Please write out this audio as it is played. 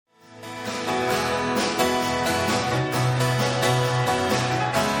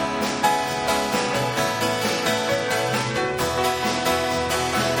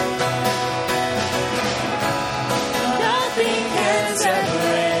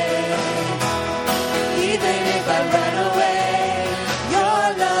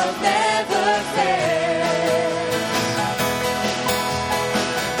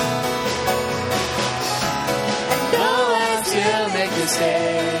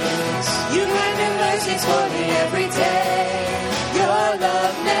Your kind and mercies for me every day. Your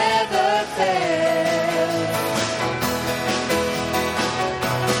love never fails.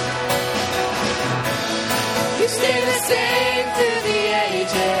 You stay the same through the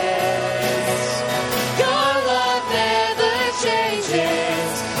ages. Your love never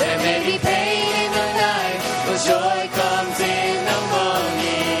changes. There may be pain in the night, but joy comes in the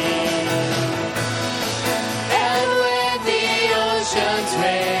morning. And when the oceans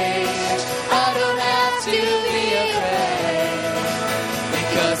rage, I don't have to be afraid,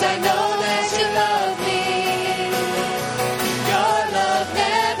 because I know that you love me. Your love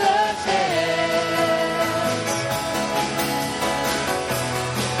never fails.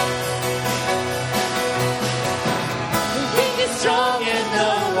 The wind is strong and the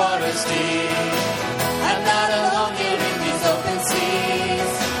water's deep. I'm not alone here in these open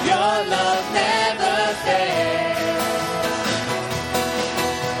seas. Your love never fails.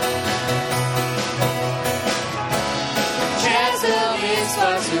 Chasm is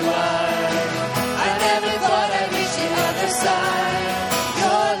far too wide. I never thought I'd reach the other side.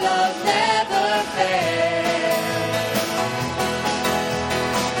 Your love never fails.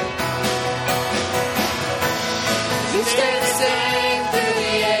 You stay the same through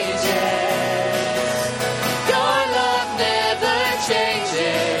the ages. Your love never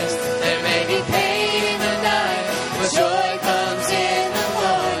changes. There may be pain in the night, but joy comes in the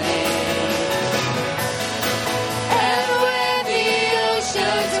morning. And when the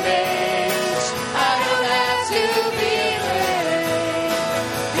oceans rage, I don't have to be afraid,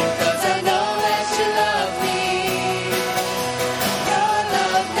 because I know that you love me. Your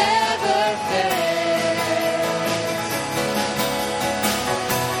love never fails.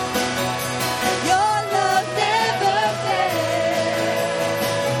 Your love never fails.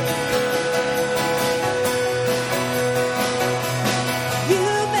 You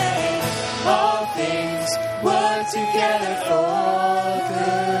make all things work together for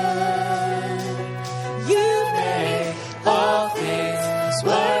good. You make all things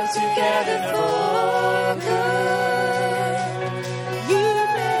work together for good. You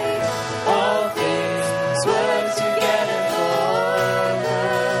make all things work together for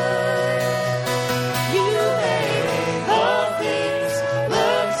good. You make all things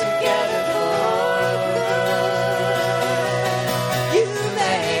work together for good. You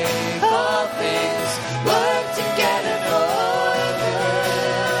make all things work together for good.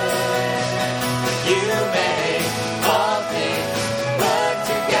 You make all things work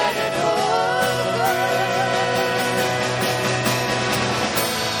together for good.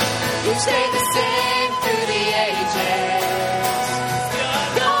 You stay the same through the ages.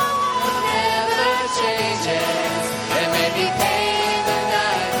 Your love never changes. There may be pain in the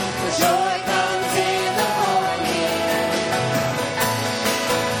night, but joy comes in the morning.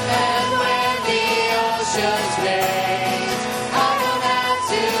 And when the oceans rage, I don't have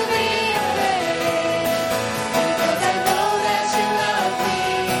to be afraid, because I know that you love me.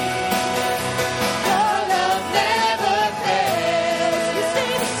 Your love never fails. You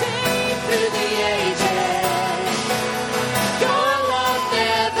stay the same through the ages. Your love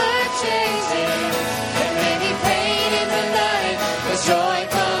never changes. There may be pain in the night, but joy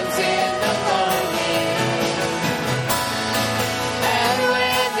comes in the morning. And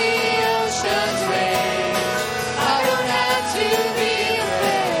when the oceans rage, I don't have to be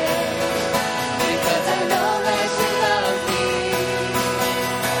afraid, because I know that you love me.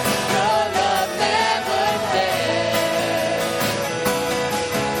 Your love never fails.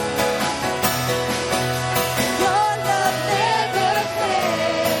 Your love never fails.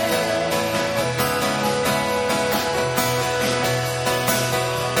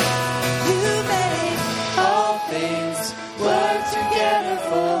 You make all things work together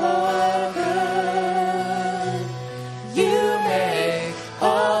for good. You make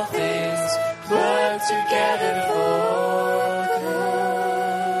all things work together for good.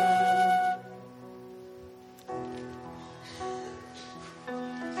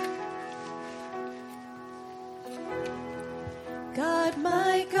 God,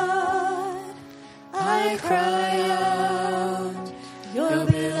 my God, I cry out. Your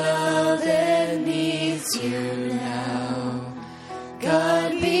beloved needs you now.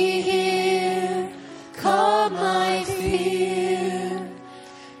 God, be here, calm my fear,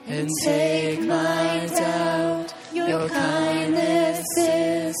 and take my doubt. Your kindness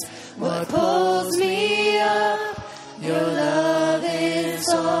is what pulls me up. Your love is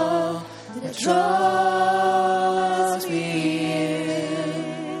all that draws me in.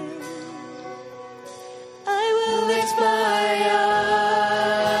 I will lift my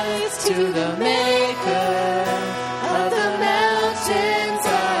eyes to the Maker of the mountains.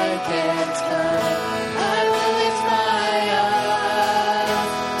 I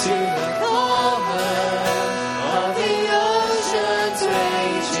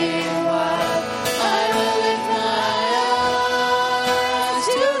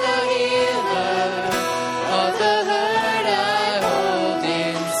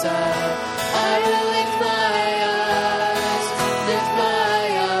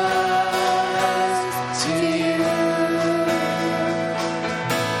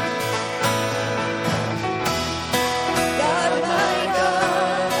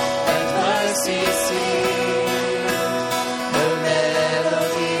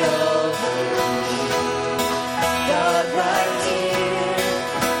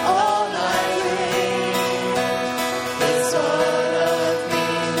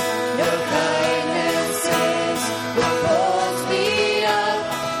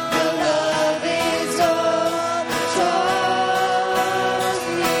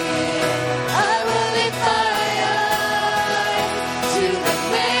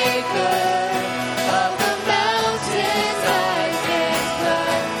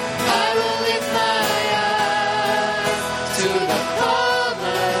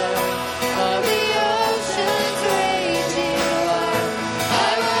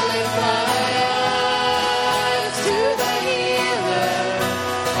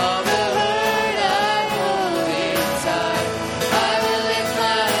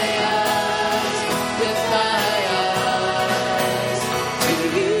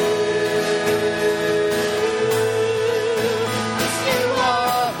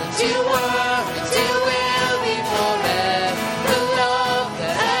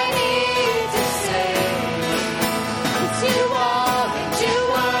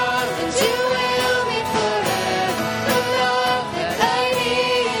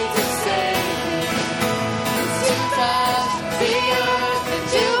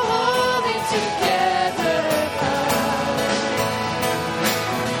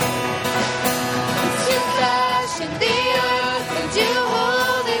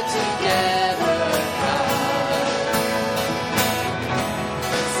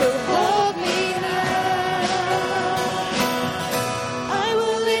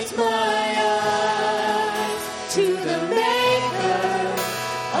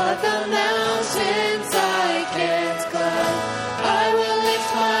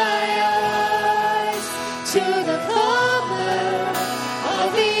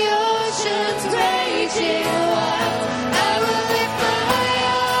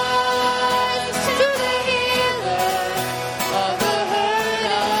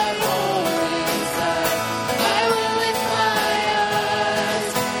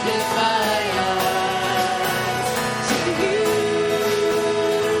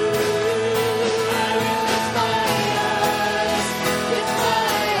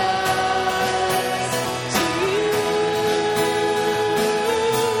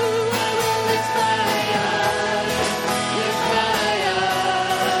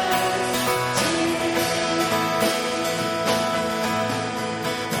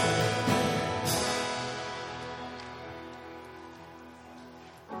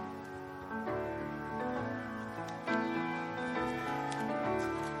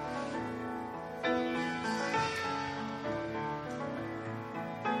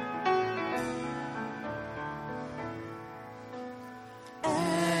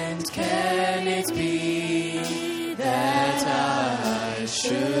might be that I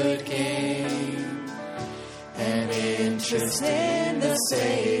should gain an interest in the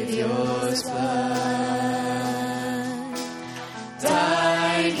Savior's blood.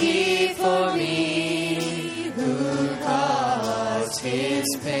 Died He for me who caused His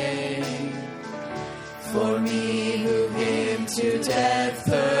pain, for me who Him to death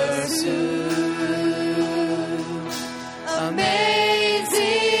pursued.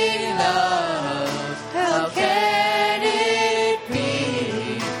 Amazing love, how can it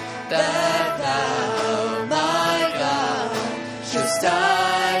be that thou, my God, shouldst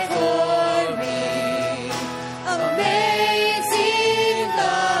die for me? Amazing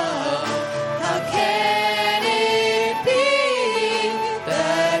love, how can it be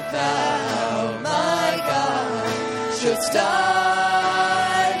that thou, my God, shouldst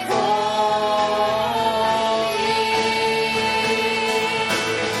die for me?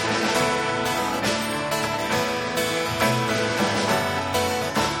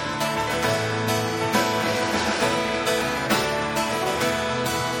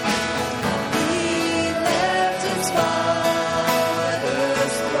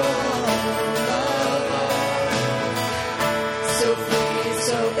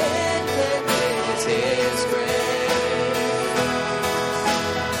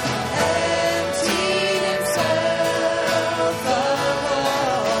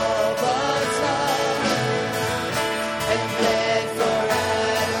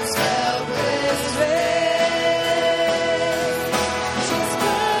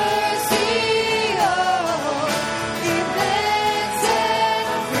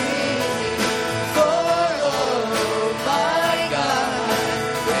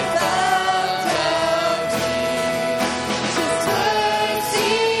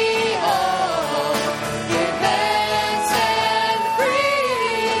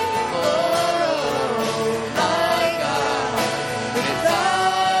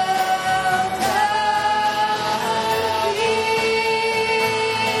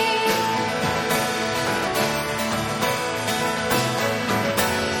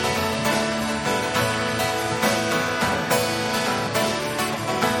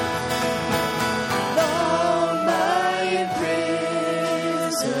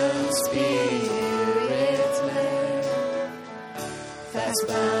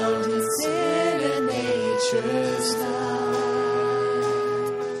 Bound with sin and nature's night.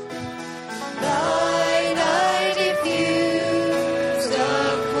 Thine eye diffused a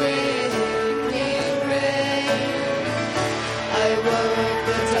quickening rain. I work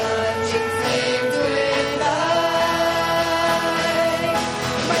the dungeon flamed with light.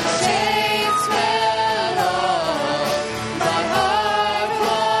 My chains fell off, my heart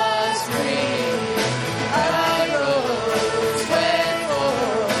was free. I rose, went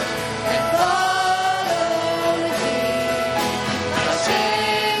forth, and followed Thee. My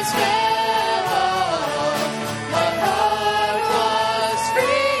chains fell off, my heart was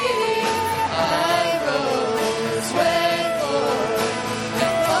free. I rose, went forth,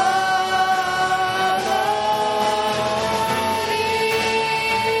 and followed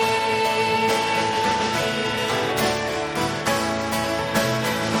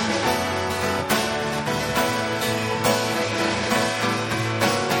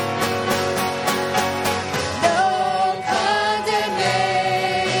no condemnation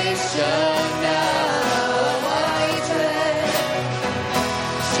now I dread.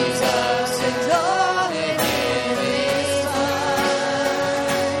 Jesus and all in Him is mine.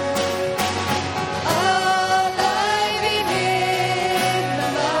 Alive in Him,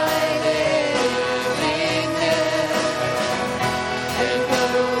 my living head, and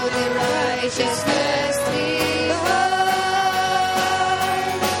clothed in righteousness divine.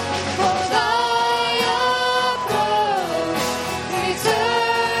 For Thy approach,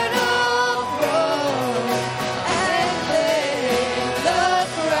 eternal throne, and claim the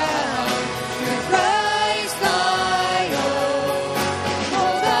crown through Christ Thy own.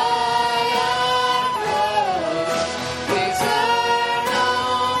 For Thy approach, eternal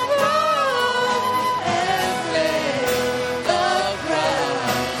throne, and claim the crown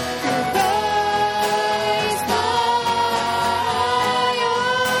through Christ Thy own.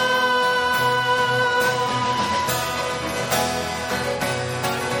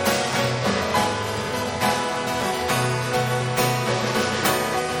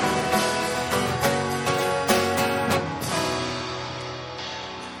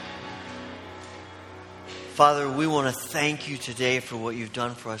 Father, we want to thank you today for what you've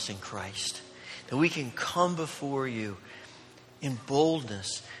done for us in Christ. That we can come before you in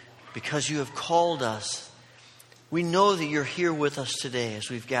boldness because you have called us We know that you're here with us today as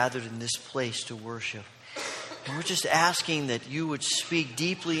we've gathered in this place to worship. And we're just asking that you would speak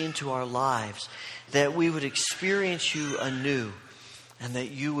deeply into our lives, that we would experience you anew, and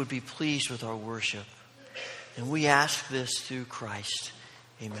that you would be pleased with our worship. And we ask this through Christ.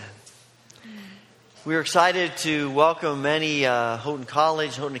 Amen. We're excited to welcome many Houghton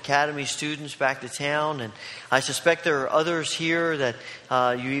College, Houghton Academy students back to town. And I suspect there are others here that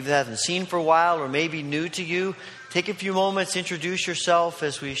you either haven't seen for a while or maybe new to you. Take a few moments, introduce yourself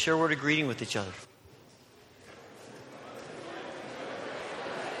as we share a word of greeting with each other.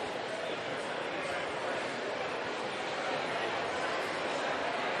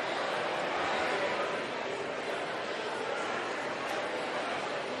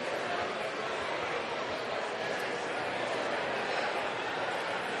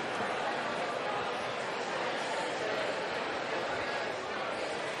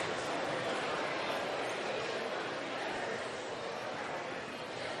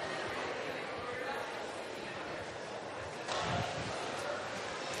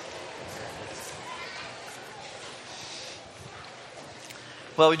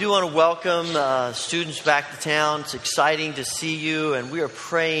 Well, we do want to welcome students back to town. It's exciting to see you, and we are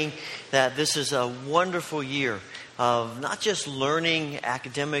praying that this is a wonderful year of not just learning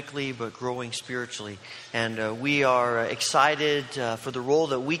academically, but growing spiritually. And we are excited for the role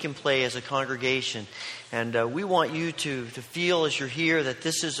that we can play as a congregation. And we want you to feel as you're here that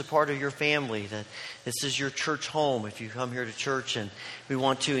this is a part of your family, that this is your church home if you come here to church. And we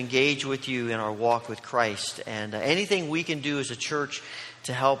want to engage with you in our walk with Christ. And anything we can do as a church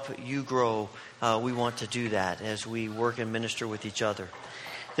to help you grow, we want to do that as we work and minister with each other.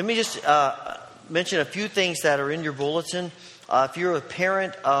 Let me just mention a few things that are in your bulletin. If you're a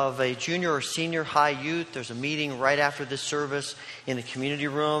parent of a junior or senior high youth, there's a meeting right after this service in the community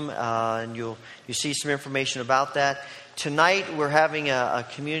room, and you see some information about that. Tonight, we're having a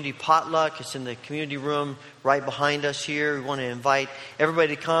community potluck. It's in the community room right behind us here. We want to invite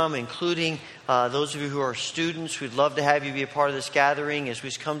everybody to come, including those of you who are students. We'd love to have you be a part of this gathering as we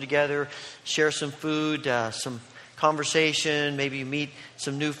just come together, share some food, some conversation, maybe meet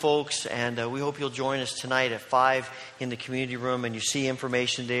some new folks, and we hope you'll join us tonight at 5 in the community room. And you see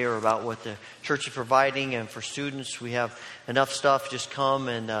information there about what the church is providing, and for students, we have enough stuff. Just come,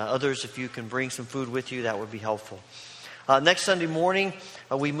 and others, if you can bring some food with you, that would be helpful. Next Sunday morning,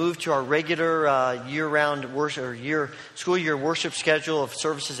 we move to our regular year-round worship or school year worship schedule of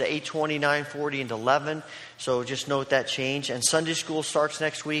services at 8:20, 9:40, and 11. So just note that change. And Sunday school starts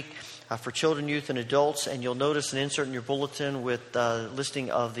next week for children, youth, and adults. And you'll notice an insert in your bulletin with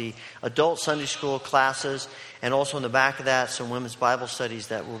listing of the adult Sunday school classes, and also in the back of that some women's Bible studies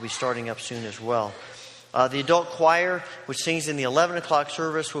that will be starting up soon as well. The adult choir, which sings in the 11 o'clock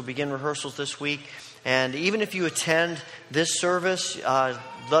service, will begin rehearsals this week. And even if you attend this service,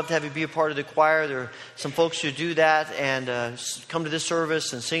 love to have you be a part of the choir. There are some folks who do that and come to this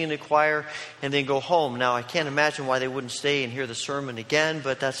service and sing in the choir and then go home. Now, I can't imagine why they wouldn't stay and hear the sermon again,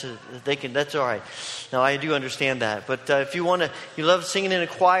 but that's all right. Now, I do understand that. But if you love singing in a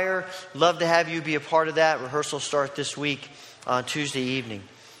choir, love to have you be a part of that. Rehearsals start this week on Tuesday evening.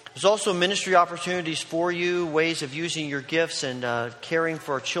 There's also ministry opportunities for you, ways of using your gifts and caring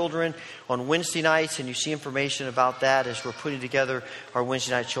for our children on Wednesday nights, and you see information about that as we're putting together our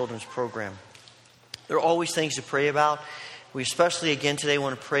Wednesday night children's program. There are always things to pray about. We especially, again, today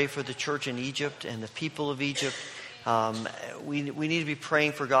want to pray for the church in Egypt and the people of Egypt. We need to be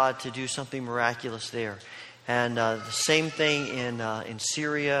praying for God to do something miraculous there. And the same thing in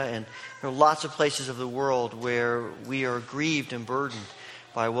Syria, and there are lots of places of the world where we are grieved and burdened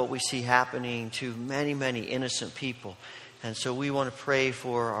by what we see happening to many, many innocent people. And so we want to pray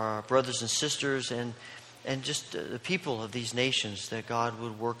for our brothers and sisters and just the people of these nations, that God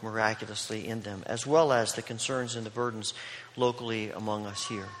would work miraculously in them, as well as the concerns and the burdens locally among us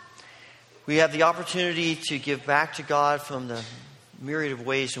here. We have the opportunity to give back to God from the myriad of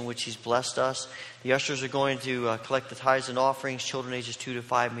ways in which He's blessed us. The ushers are going to collect the tithes and offerings. Children ages 2 to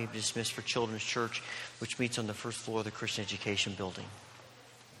 5 may be dismissed for Children's Church, which meets on the first floor of the Christian Education Building.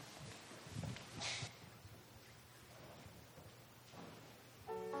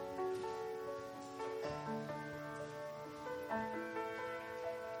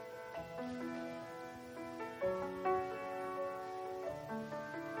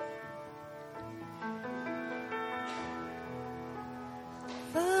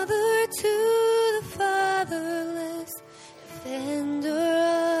 Father to the fatherless,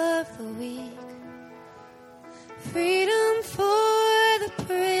 defender of the weak, freedom for the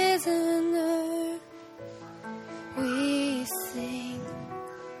prisoner, we sing.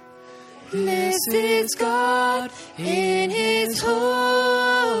 Listen is God in His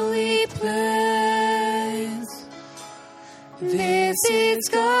holy place. This is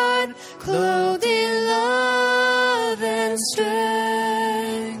God clothed in love and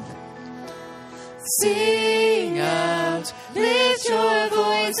strength. Sing out, lift your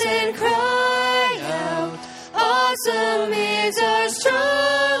voice and cry out. Awesome is our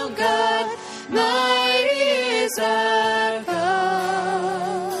strong God, mighty is our God.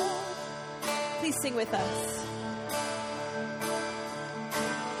 Please sing with us.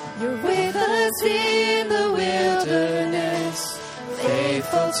 You're with us in the wilderness,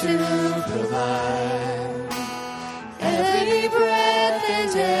 faithful to provide. Every breath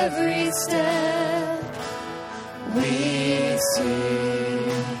and every step we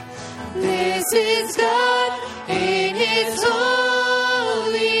see. This is God in His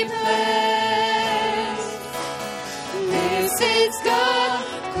holy place. This is God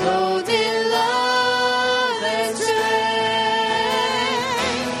clothed in love and strength.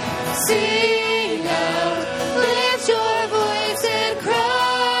 Sing out, lift your voice and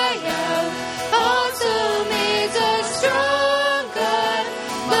cry out. Awesome is our strong God,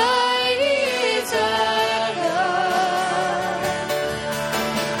 mighty is our God.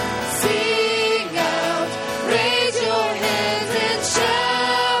 Sing out, raise your hands and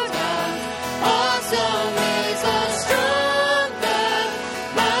shout out. Awesome is our strong God,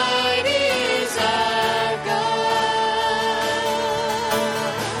 mighty is our God.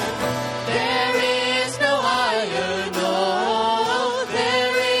 There is no higher, no.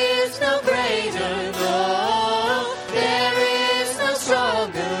 There is no greater, no. There is no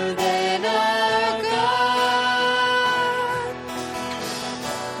stronger than our God.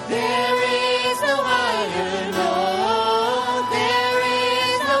 There is no higher, no. There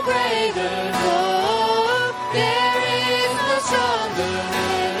is no greater, no. There is no stronger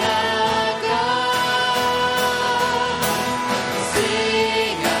than our God.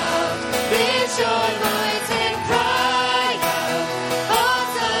 Sing out, lift your voice and cry out.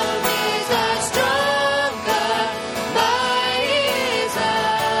 Awesome is our strong God, mighty is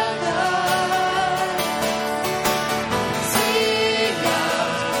our God. Sing out,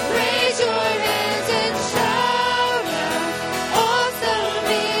 raise your hands and shout out. Awesome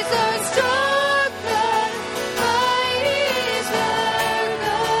is our strong God, mighty is our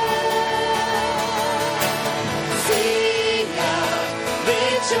God. Sing out,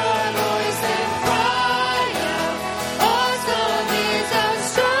 lift your voice and cry out. Awesome is our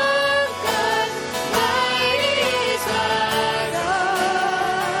strong God, mighty is our God.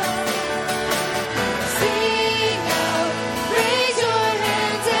 Sing out, raise your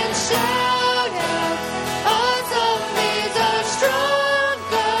hands and shout out. Awesome is our strong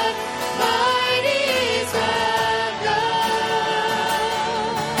God, mighty is our God.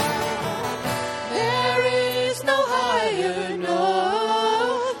 There is no higher, no.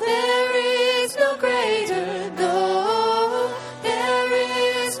 There is no greater, no. There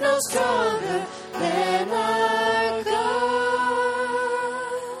is no stronger than our God.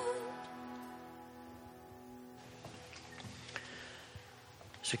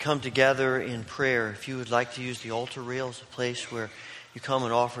 So come together in prayer. If you would like to use the altar rail as a place where you come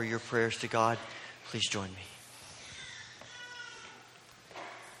and offer your prayers to God, please join me.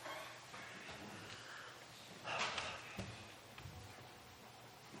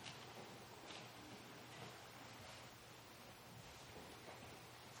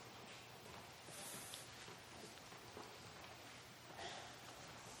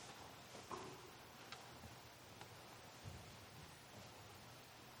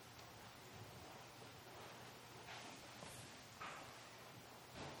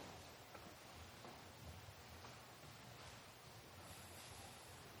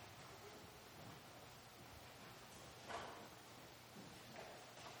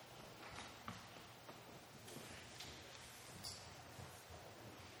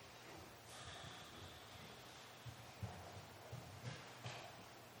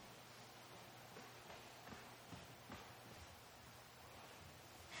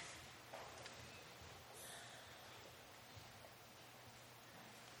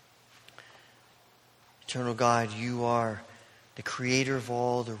 Eternal God, you are the creator of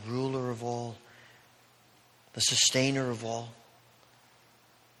all, the ruler of all, the sustainer of all.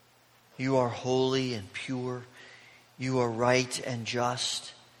 You are holy and pure. You are right and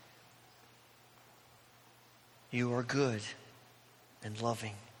just. You are good and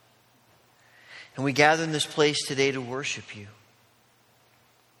loving. And we gather in this place today to worship you.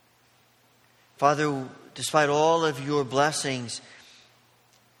 Father, despite all of your blessings,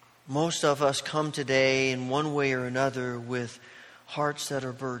 most of us come today in one way or another with hearts that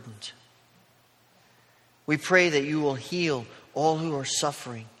are burdened. We pray that you will heal all who are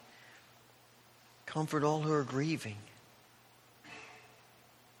suffering. Comfort all who are grieving.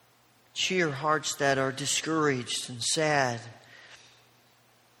 Cheer hearts that are discouraged and sad.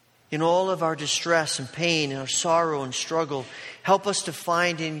 In all of our distress and pain, and our sorrow and struggle, help us to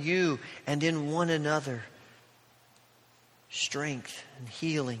find in you and in one another strength and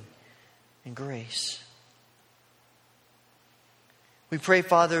healing and grace. We pray,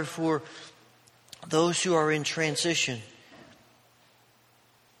 Father, for those who are in transition.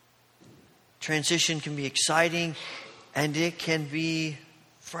 Transition can be exciting and it can be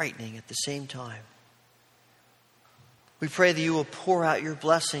frightening at the same time. We pray that you will pour out your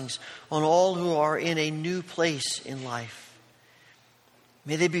blessings on all who are in a new place in life.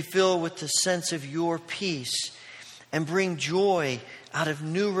 May they be filled with the sense of your peace and bring joy out of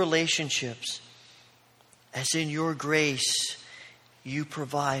new relationships, as in your grace you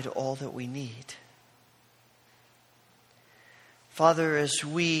provide all that we need. Father, as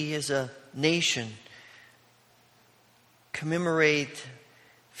we as a nation commemorate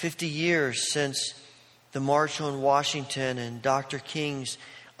 50 years since the March on Washington and Dr. King's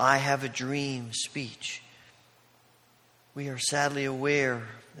I Have a Dream speech, we are sadly aware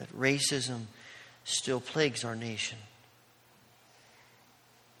that racism still plagues our nation.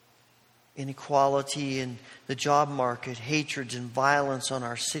 Inequality in the job market, hatreds and violence on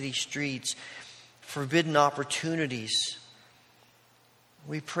our city streets, forbidden opportunities.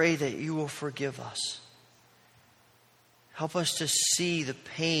 We pray that you will forgive us. Help us to see the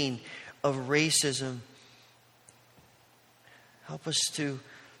pain of racism. Help us to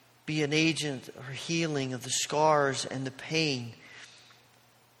be an agent or healing of the scars and the pain.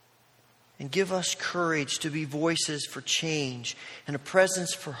 And give us courage to be voices for change and a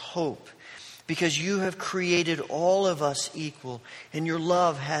presence for hope, because you have created all of us equal and your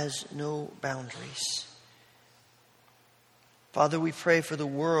love has no boundaries. Father, we pray for the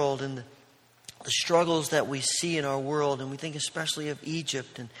world and the struggles that we see in our world, and we think especially of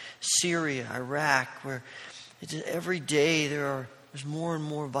Egypt and Syria, Iraq, where every day there's more and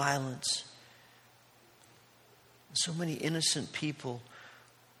more violence. So many innocent people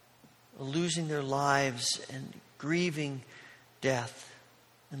are losing their lives and grieving death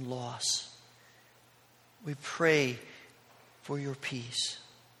and loss. We pray for your peace.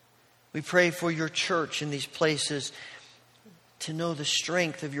 We pray for your church in these places to know the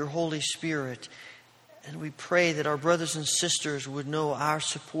strength of your Holy Spirit. And we pray that our brothers and sisters would know our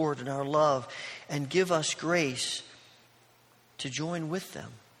support and our love and give us grace to join with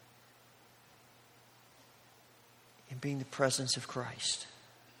them in being the presence of Christ.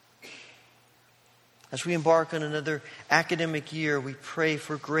 As we embark on another academic year, we pray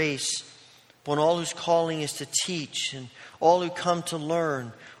for grace upon all whose calling is to teach and all who come to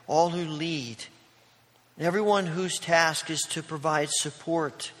learn, all who lead. Everyone whose task is to provide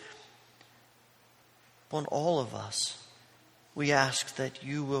support. Upon all of us, we ask that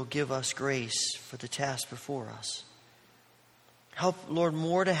you will give us grace for the task before us. Help, Lord,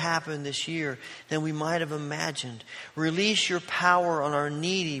 more to happen this year than we might have imagined. Release your power on our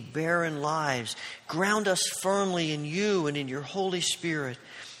needy, barren lives. Ground us firmly in you and in your Holy Spirit.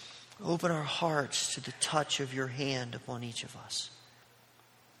 Open our hearts to the touch of your hand upon each of us.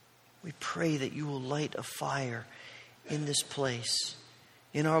 We pray that you will light a fire in this place,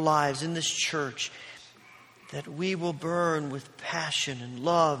 in our lives, in this church, that we will burn with passion and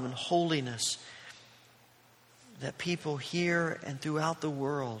love and holiness, that people here and throughout the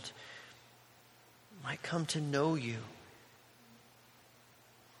world might come to know you.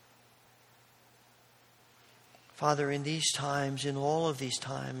 Father, in these times, in all of these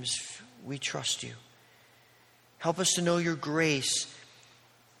times, we trust you. Help us to know your grace,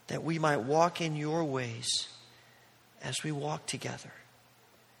 that we might walk in your ways as we walk together.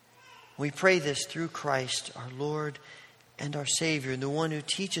 We pray this through Christ, our Lord and our Savior, the one who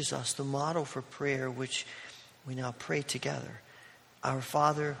teaches us the model for prayer, which we now pray together. Our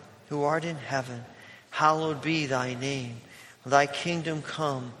Father, who art in heaven, hallowed be thy name. Thy kingdom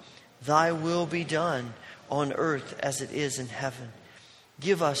come, thy will be done on earth as it is in heaven.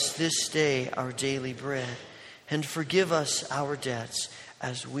 Give us this day our daily bread, and forgive us our debts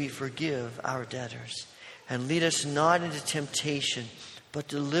as we forgive our debtors. And lead us not into temptation, but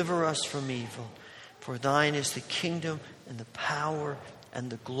deliver us from evil. For thine is the kingdom and the power and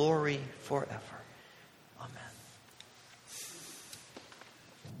the glory forever. Amen.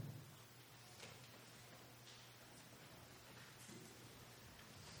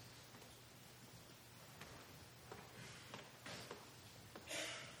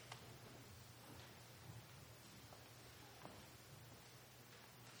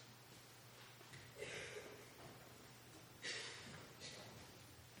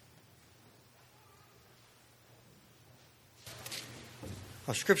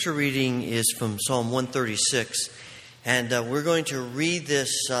 Our scripture reading is from Psalm 136, and we're going to read this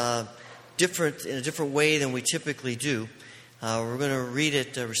in a different way than we typically do. We're going to read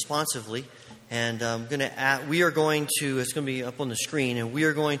it responsively, and we are going to. It's going to be up on the screen, and we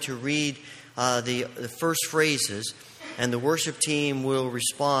are going to read the first phrases, and the worship team will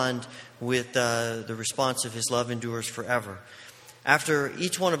respond with the response of "His love endures forever." After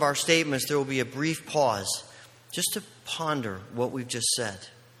each one of our statements, there will be a brief pause, just to ponder what we've just said.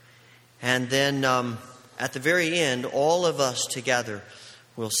 And then at the very end, all of us together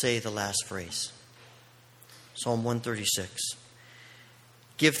will say the last phrase. Psalm 136.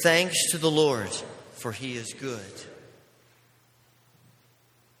 Give thanks to the Lord, for He is good.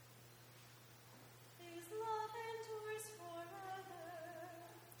 His love endures forever.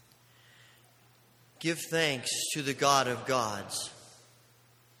 Give thanks to the God of gods.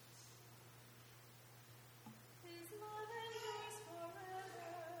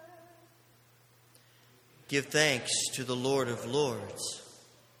 Give thanks to the Lord of lords.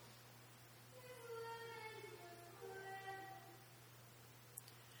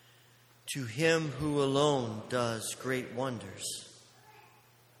 To Him who alone does great wonders.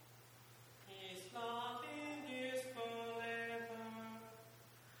 His love endures forever.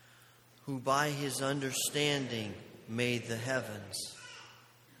 Who by His understanding made the heavens.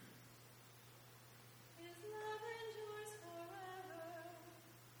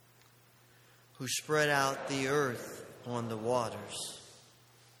 Who spread out the earth on the waters.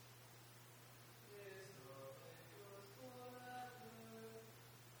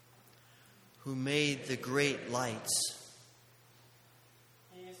 Who made the great lights.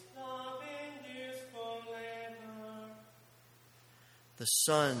 His love endures forever. The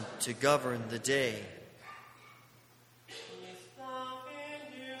sun to govern the day. His love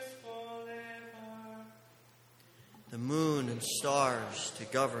endures forever. The moon and stars to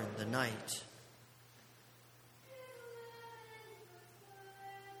govern the night.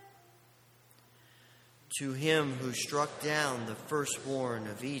 To Him who struck down the firstborn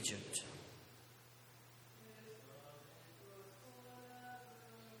of Egypt.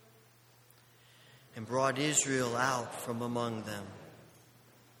 And brought Israel out from among them.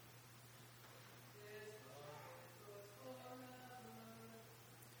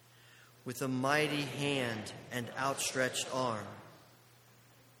 With a mighty hand and outstretched arm.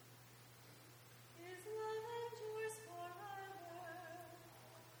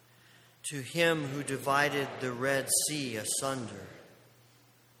 To Him who divided the Red Sea asunder.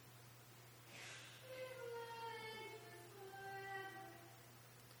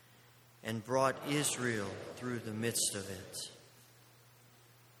 And brought Israel through the midst of it.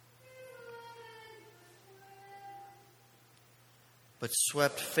 But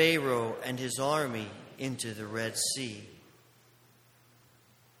swept Pharaoh and his army into the Red Sea.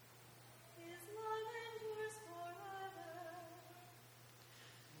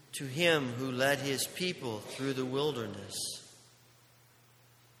 To Him who led His people through the wilderness.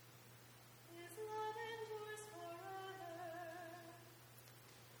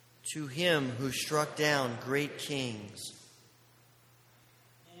 To Him who struck down great kings.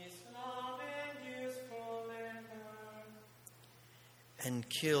 His love endures forever. And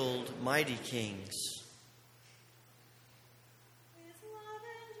killed mighty kings.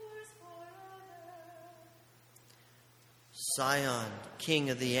 Sihon, king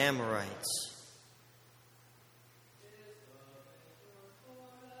of the Amorites.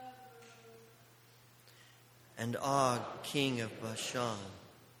 And Og, king of Bashan.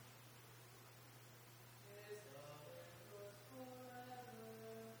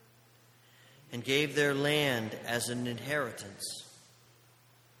 And gave their land as an inheritance.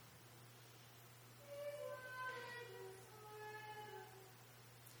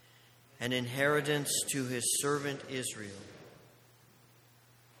 An inheritance to His servant Israel.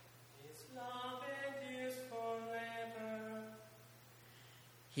 His love endures forever.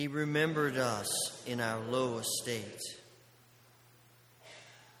 He remembered us in our low estate.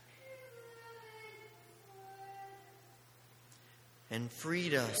 And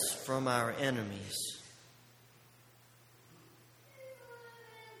freed us from our enemies.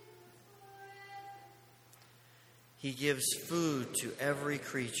 He gives food to every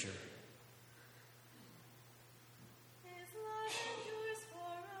creature.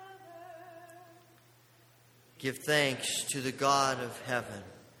 Give thanks to the God of heaven.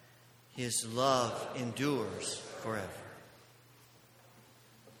 His love endures forever.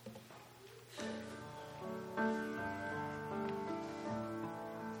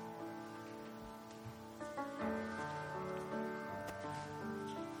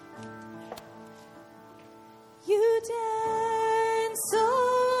 You dance so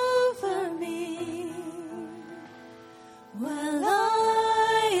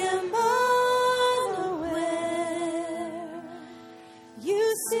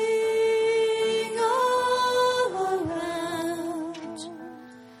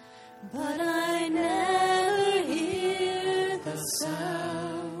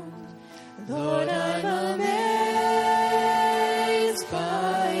Lord, I'm amazed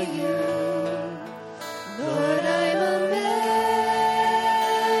by you. Lord, I'm amazed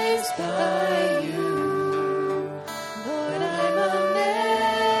by you. Lord, I'm amazed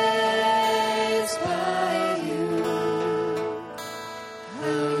by you.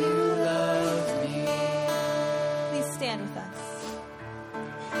 How you love me. Please stand with us.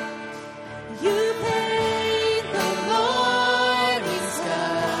 You paint the morning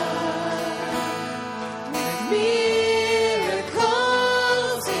sky with miracles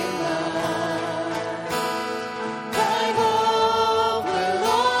in light. My hope will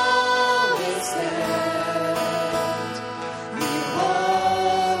always stand. You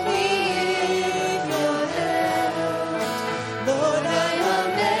hold me in your hand. Lord, I'm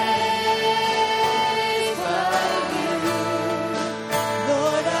amazed by you.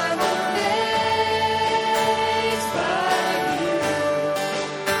 Lord, I'm amazed by you.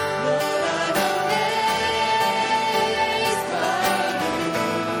 Lord, I'm amazed by you.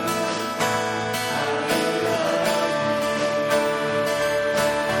 How you love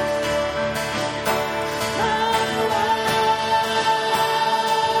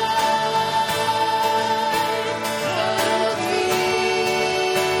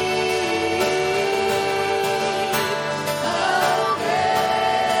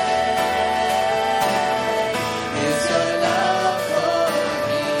is your love for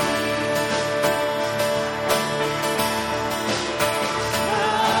me.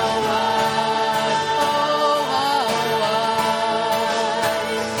 How wide, oh how wide,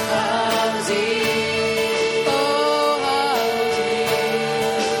 how deep, oh how deep,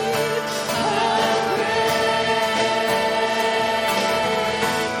 how great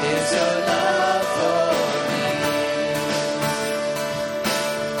is your love for me.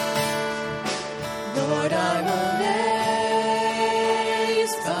 Lord, I'm amazed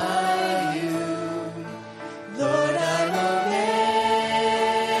by you. Lord, I'm amazed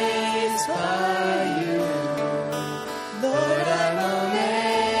by you. Lord, I'm amazed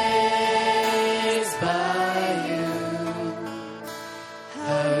by you.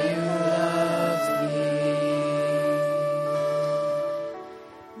 How you love me.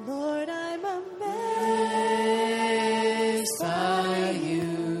 Lord, I'm amazed by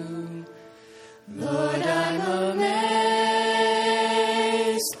you. Lord, I'm amazed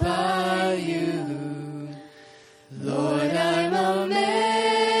by you. Lord, I'm amazed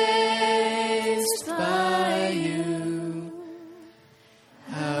by you.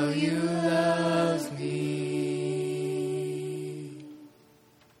 How you love me.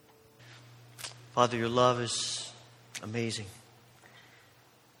 Father, your love is amazing.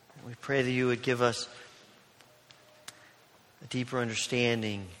 We pray that you would give us a deeper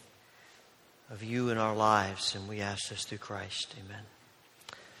understanding of you in our lives, and we ask this through Christ. Amen.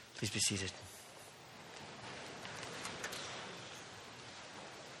 Please be seated.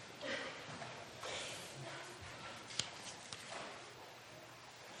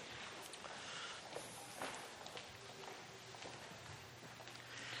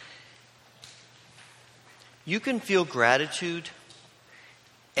 You can feel gratitude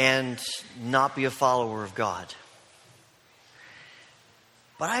and not be a follower of God.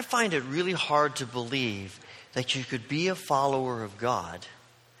 But I find it really hard to believe that you could be a follower of God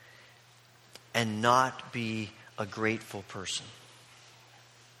and not be a grateful person.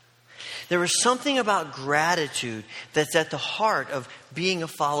 There is something about gratitude that's at the heart of being a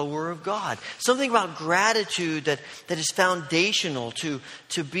follower of God. Something about gratitude that is foundational to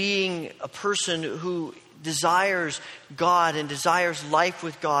being a person who desires God and desires life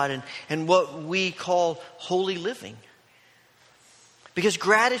with God and what we call holy living. Because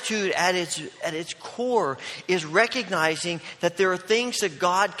gratitude at its core is recognizing that there are things that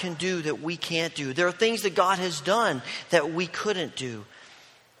God can do that we can't do. There are things that God has done that we couldn't do.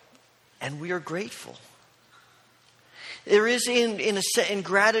 And we are grateful. There is in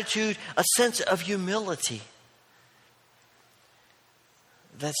gratitude a sense of humility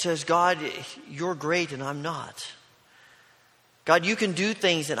that says, God, you're great and I'm not. God, you can do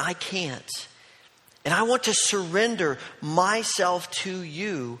things that I can't. And I want to surrender myself to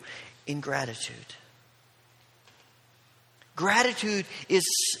you in gratitude. Gratitude is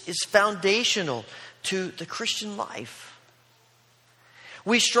foundational to the Christian life.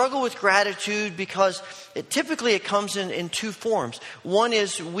 We struggle with gratitude because typically it comes in two forms. One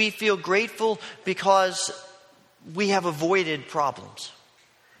is we feel grateful because we have avoided problems.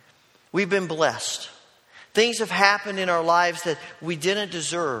 We've been blessed. Things have happened in our lives that we didn't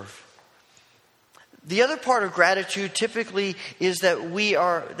deserve. The other part of gratitude typically is that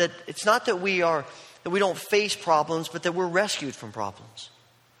it's not that we don't face problems, but that we're rescued from problems.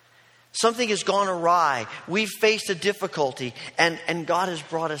 Something has gone awry. We've faced a difficulty, and God has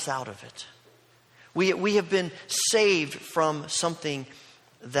brought us out of it. We have been saved from something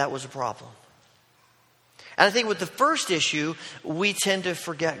that was a problem. And I think with the first issue, we tend to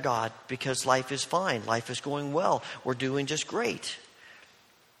forget God because life is fine. Life is going well. We're doing just great.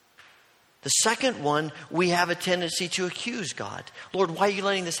 The second one, we have a tendency to accuse God. Lord, why are you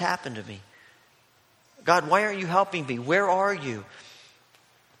letting this happen to me? God, why aren't you helping me? Where are you?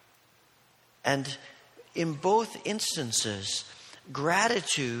 And in both instances,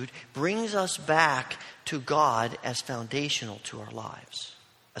 gratitude brings us back to God as foundational to our lives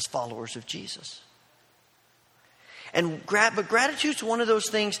as followers of Jesus. But gratitude is one of those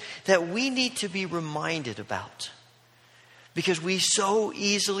things that we need to be reminded about because we so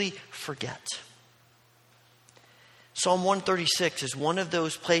easily forget. Psalm 136 is one of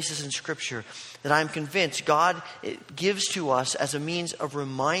those places in Scripture that I'm convinced God gives to us as a means of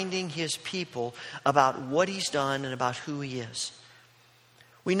reminding His people about what He's done and about who He is.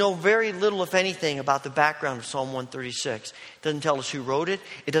 We know very little, if anything, about the background of Psalm 136. It doesn't tell us who wrote it.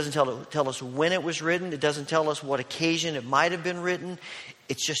 It doesn't tell us when it was written. It doesn't tell us what occasion it might have been written.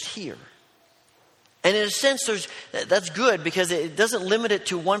 It's just here. And in a sense, that's good because it doesn't limit it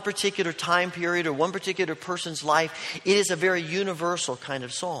to one particular time period or one particular person's life. It is a very universal kind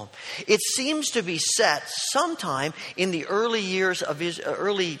of psalm. It seems to be set sometime in the early years of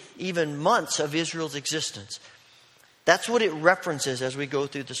early even months of Israel's existence. That's what it references as we go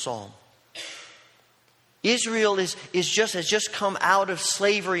through the psalm. Israel has just come out of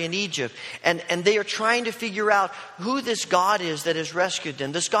slavery in Egypt, and they are trying to figure out who this God is that has rescued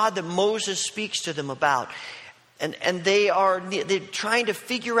them, this God that Moses speaks to them about. And they're trying to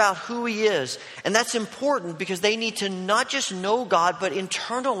figure out who He is. And that's important because they need to not just know God, but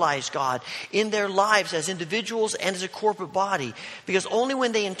internalize God in their lives as individuals and as a corporate body. Because only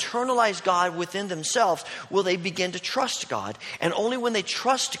when they internalize God within themselves will they begin to trust God. And only when they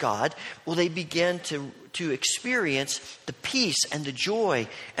trust God will they begin to experience the peace and the joy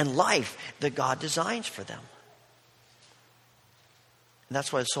and life that God designs for them. And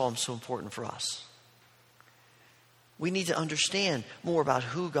that's why the psalm is so important for us. We need to understand more about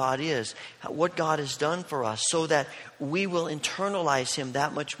who God is, what God has done for us, so that we will internalize Him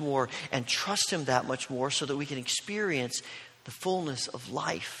that much more and trust Him that much more so that we can experience the fullness of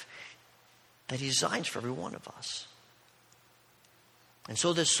life that He designs for every one of us. And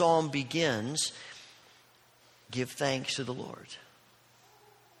so this psalm begins, give thanks to the Lord.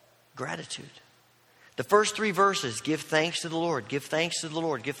 Gratitude. The first three verses, give thanks to the Lord, give thanks to the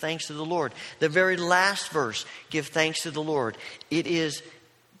Lord, give thanks to the Lord. The very last verse, give thanks to the Lord. It is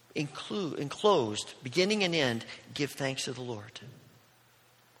enclosed, beginning and end, give thanks to the Lord.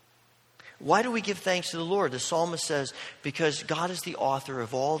 Why do we give thanks to the Lord? The psalmist says, because God is the author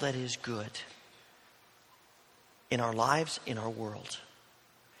of all that is good in our lives, in our world.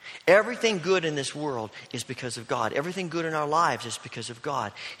 Everything good in this world is because of God. Everything good in our lives is because of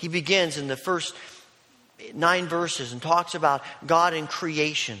God. He begins in the first 9 verses and talks about God in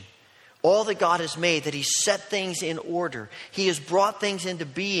creation. All that God has made, that He set things in order. He has brought things into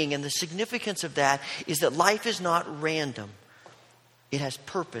being, and the significance of that is that life is not random. It has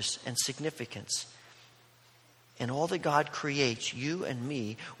purpose and significance. And all that God creates, you and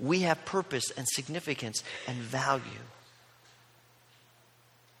me, we have purpose and significance and value.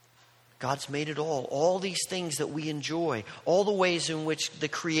 God's made it all. All these things that we enjoy. All the ways in which the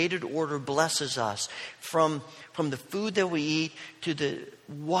created order blesses us. From the food that we eat to the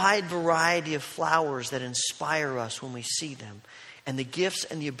wide variety of flowers that inspire us when we see them. And the gifts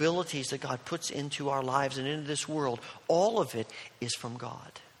and the abilities that God puts into our lives and into this world. All of it is from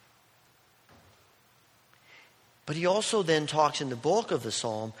God. But he also then talks in the bulk of the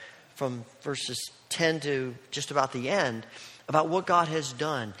psalm from verses 10 to just about the end about what God has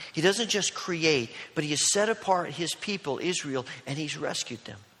done. He doesn't just create, but He has set apart His people, Israel, and He's rescued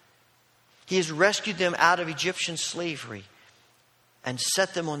them. He has rescued them out of Egyptian slavery and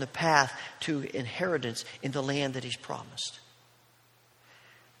set them on the path to inheritance in the land that He's promised.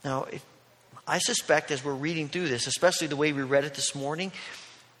 Now, I suspect as we're reading through this, especially the way we read it this morning,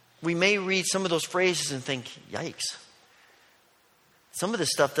 we may read some of those phrases and think, yikes. Some of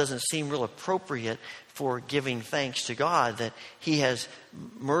this stuff doesn't seem real appropriate for giving thanks to God, that He has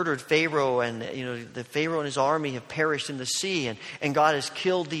murdered Pharaoh and the Pharaoh and his army have perished in the sea, and God has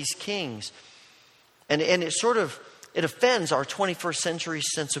killed these kings. And it offends our 21st century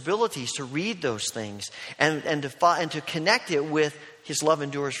sensibilities to read those things and to connect it with His love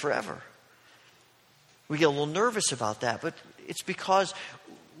endures forever. We get a little nervous about that, but it's because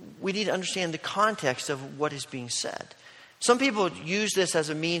we need to understand the context of what is being said. Some people use this as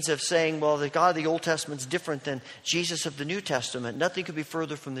a means of saying, well, the God of the Old Testament is different than Jesus of the New Testament. Nothing could be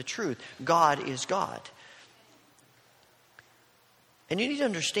further from the truth. God is God. And you need to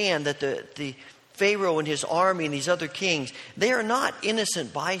understand that the Pharaoh and his army and these other kings, they are not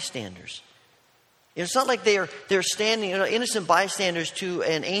innocent bystanders. It's not like they're standing, innocent bystanders to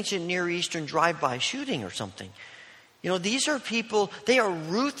an ancient Near Eastern drive-by shooting or something. These are people, they are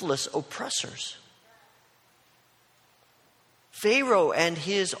ruthless oppressors. Pharaoh and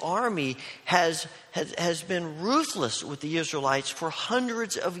his army has been ruthless with the Israelites for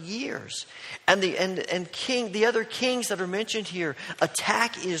hundreds of years. And the other kings that are mentioned here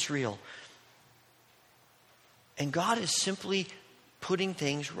attack Israel. And God is simply putting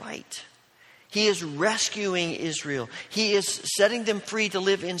things right. He is rescuing Israel. He is setting them free to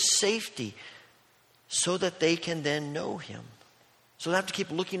live in safety so that they can then know Him. So they have to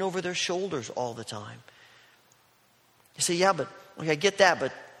keep looking over their shoulders all the time. You say, yeah, but I get that,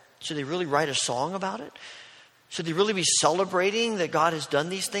 but should they really write a song about it? Should they really be celebrating that God has done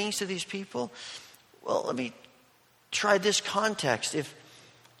these things to these people? Well, let me try this context.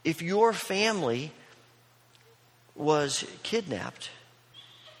 If your family was kidnapped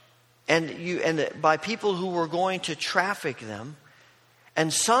and by people who were going to traffic them,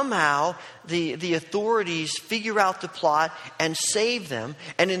 and somehow the authorities figure out the plot and save them,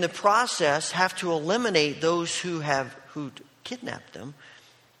 and in the process have to eliminate those who kidnapped them.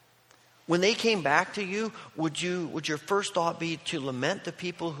 When they came back to you, would your first thought be to lament the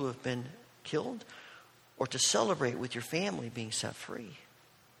people who have been killed, or to celebrate with your family being set free?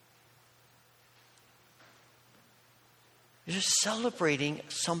 You're just celebrating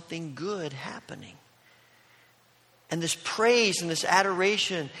something good happening. And this praise and this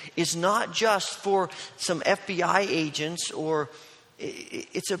adoration is not just for some FBI agents, or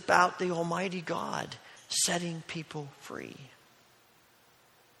it's about the Almighty God setting people free.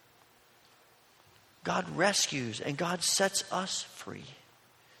 God rescues and God sets us free.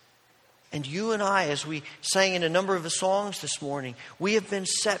 And you and I, as we sang in a number of the songs this morning, we have been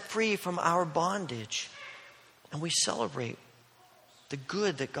set free from our bondage. And we celebrate the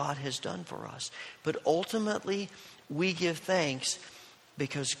good that God has done for us. But ultimately, we give thanks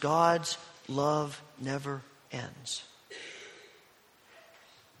because God's love never ends.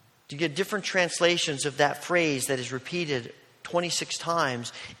 You get different translations of that phrase that is repeated 26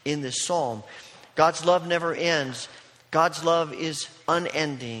 times in this psalm. God's love never ends. God's love is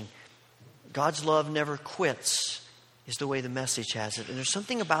unending. God's love never quits, is the way the Message has it. And there's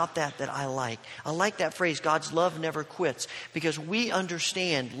something about that I like. I like that phrase, God's love never quits, because we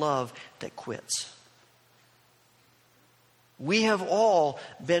understand love that quits. We have all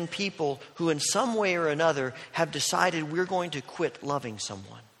been people who in some way or another have decided we're going to quit loving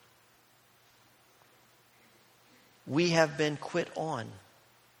someone. We have been quit on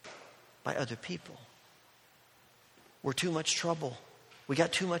by other people. We're too much trouble. We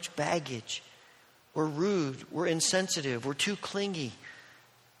got too much baggage. We're rude. We're insensitive. We're too clingy.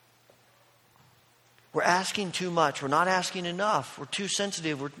 We're asking too much. We're not asking enough. We're too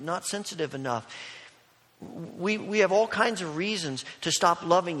sensitive. We're not sensitive enough. We have all kinds of reasons to stop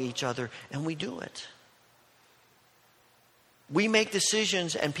loving each other, and we do it. We make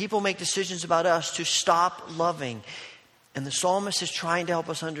decisions, and people make decisions about us to stop loving. And the psalmist is trying to help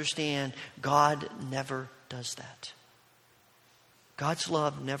us understand God never does that. God's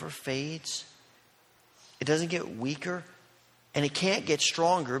love never fades. It doesn't get weaker, and it can't get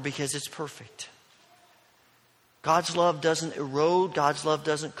stronger because it's perfect. God's love doesn't erode. God's love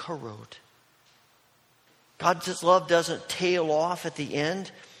doesn't corrode. God's love doesn't tail off at the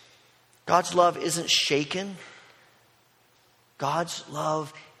end. God's love isn't shaken. God's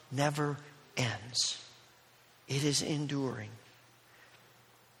love never ends. It is enduring.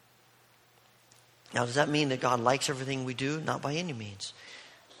 Now, does that mean that God likes everything we do? Not by any means.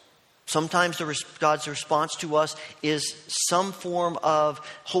 Sometimes God's response to us is some form of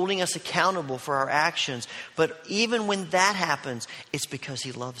holding us accountable for our actions. But even when that happens, it's because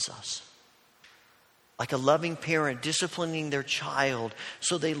He loves us. Like a loving parent disciplining their child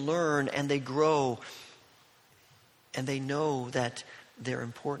so they learn and they grow and they know that they're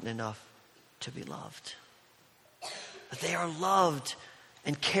important enough to be loved. That they are loved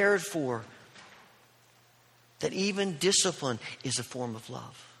and cared for. That even discipline is a form of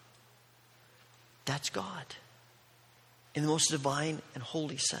love. That's God in the most divine and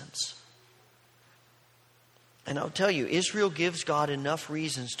holy sense. And I'll tell you, Israel gives God enough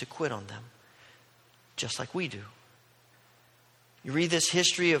reasons to quit on them, just like we do. You read this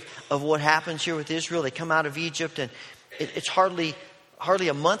history of what happens here with Israel. They come out of Egypt, and it's hardly hardly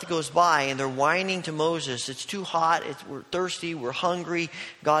a month goes by and they're whining to Moses. It's too hot. We're thirsty. We're hungry.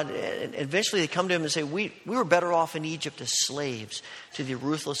 God, and eventually they come to him and say, we were better off in Egypt as slaves to the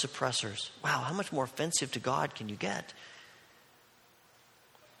ruthless oppressors. Wow, how much more offensive to God can you get?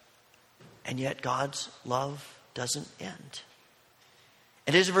 And yet God's love doesn't end.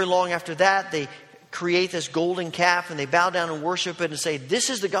 It isn't very long after that, they create this golden calf and they bow down and worship it and say, this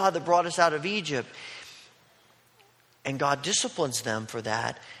is the God that brought us out of Egypt. And God disciplines them for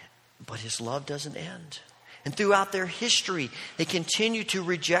that, but his love doesn't end. And throughout their history, they continue to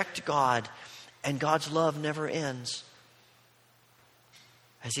reject God, and God's love never ends.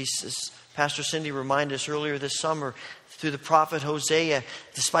 As Pastor Cindy reminded us earlier this summer, through the prophet Hosea,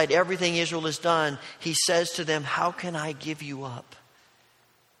 despite everything Israel has done, he says to them, how can I give you up?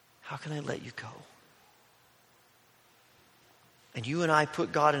 How can I let you go? And you and I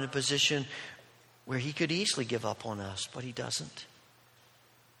put God in a position where he could easily give up on us, but he doesn't.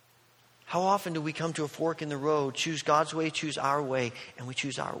 How often do we come to a fork in the road, choose God's way, choose our way, and we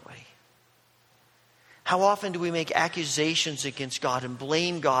choose our way? How often do we make accusations against God and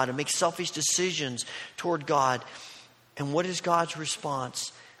blame God and make selfish decisions toward God? And what is God's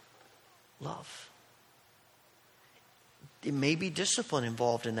response? Love. It may be discipline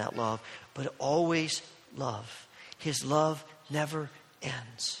involved in that love, but always love. His love never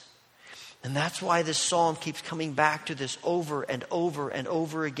ends. And that's why this psalm keeps coming back to this over and over and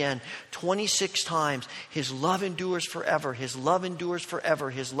over again. 26 times. His love endures forever. His love endures forever.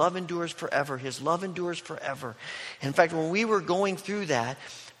 His love endures forever. His love endures forever. In fact, when we were going through that,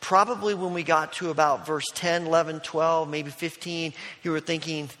 probably when we got to about verse 10, 11, 12, maybe 15, you were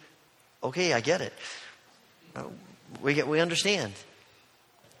thinking, okay, I get it. We understand.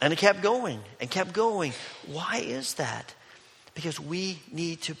 And it kept going and kept going. Why is that? Because we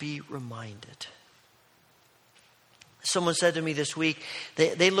need to be reminded. Someone said to me this week,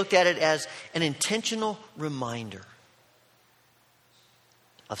 they looked at it as an intentional reminder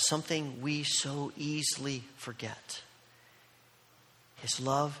of something we so easily forget. His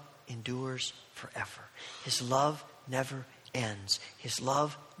love endures forever. His love never ends. His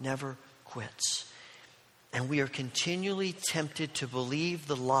love never quits. And we are continually tempted to believe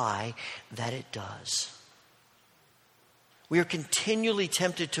the lie that it does. We are continually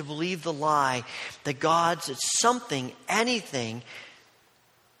tempted to believe the lie that God's something, anything,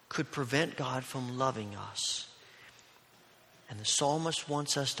 could prevent God from loving us. And the psalmist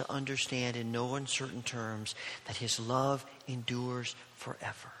wants us to understand in no uncertain terms that his love endures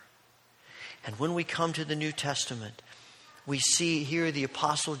forever. And when we come to the New Testament, we see here the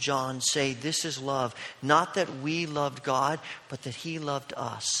Apostle John say, this is love. Not that we loved God, but that he loved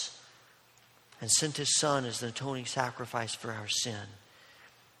us and sent his Son as the atoning sacrifice for our sin.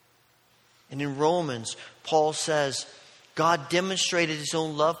 And in Romans, Paul says, God demonstrated his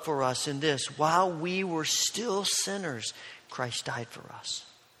own love for us in this: while we were still sinners, Christ died for us.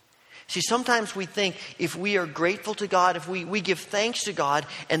 See, sometimes we think if we are grateful to God, if we give thanks to God,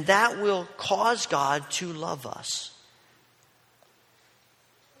 and that will cause God to love us.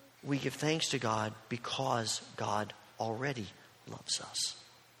 We give thanks to God because God already loves us.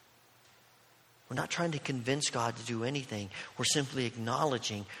 We're not trying to convince God to do anything. We're simply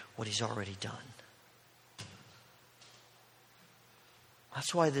acknowledging what he's already done.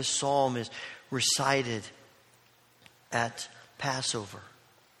 That's why this psalm is recited at Passover.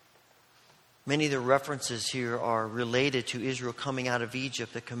 Many of the references here are related to Israel coming out of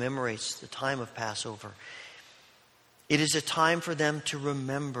Egypt that commemorates the time of Passover. It is a time for them to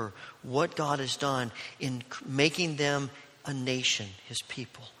remember what God has done in making them a nation, his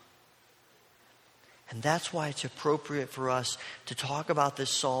people. And that's why it's appropriate for us to talk about this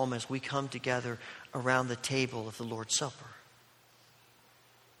psalm as we come together around the table of the Lord's Supper.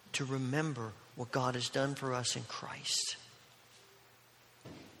 To remember what God has done for us in Christ.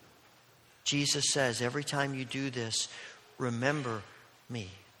 Jesus says, every time you do this, remember me.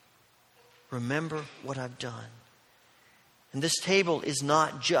 Remember what I've done. And this table is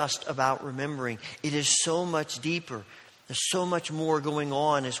not just about remembering. It is so much deeper. There's so much more going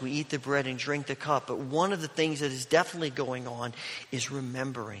on as we eat the bread and drink the cup. But one of the things that is definitely going on is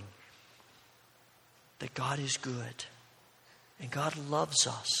remembering that God is good. And God loves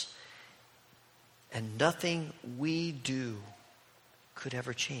us. And nothing we do could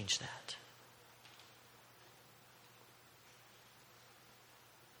ever change that.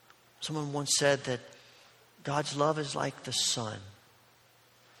 Someone once said that God's love is like the sun.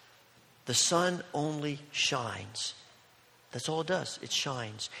 The sun only shines. That's all it does. It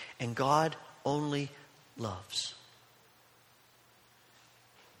shines. And God only loves.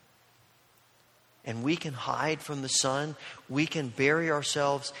 And we can hide from the sun. We can bury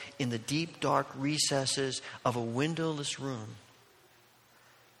ourselves in the deep, dark recesses of a windowless room.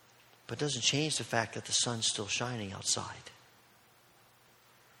 But it doesn't change the fact that the sun's still shining outside.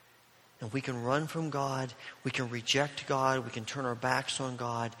 And we can run from God. We can reject God. We can turn our backs on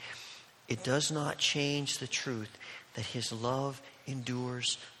God. It does not change the truth that His love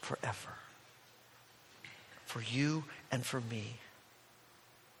endures forever. For you and for me.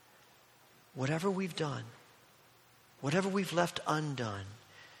 Whatever we've done, whatever we've left undone,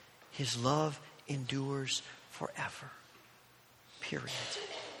 His love endures forever. Period.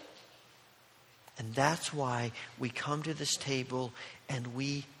 And that's why we come to this table and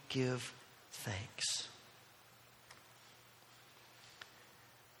we give thanks.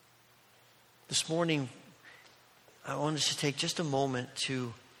 This morning, I want us to take just a moment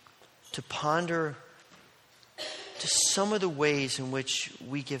to ponder just some of the ways in which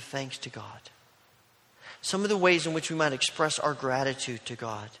we give thanks to God. Some of the ways in which we might express our gratitude to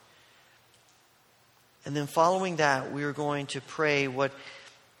God. And then following that, we are going to pray what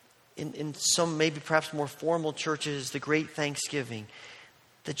in some maybe perhaps more formal churches, the Great Thanksgiving,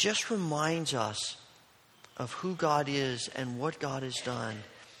 that just reminds us of who God is and what God has done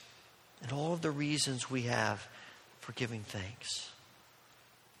and all of the reasons we have for giving thanks.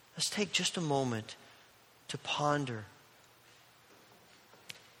 Let's take just a moment to ponder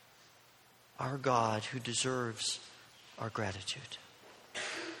our God who deserves our gratitude.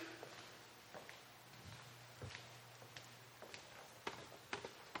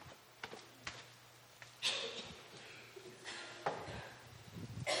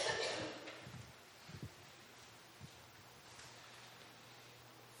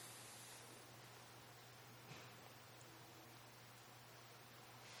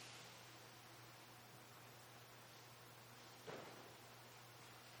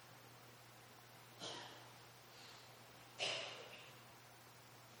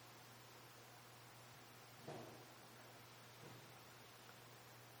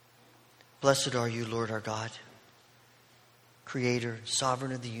 Blessed are you, Lord our God, Creator,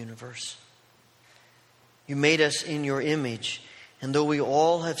 Sovereign of the universe. You made us in your image, and though we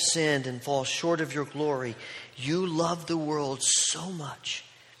all have sinned and fall short of your glory, you love the world so much.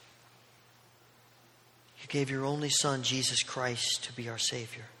 You gave your only Son, Jesus Christ, to be our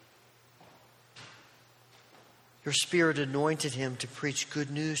Savior. Your Spirit anointed him to preach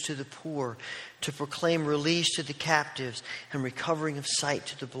good news to the poor, to proclaim release to the captives and recovering of sight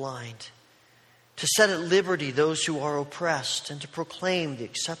to the blind, to set at liberty those who are oppressed, and to proclaim the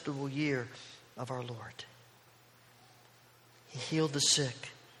acceptable year of our Lord. He healed the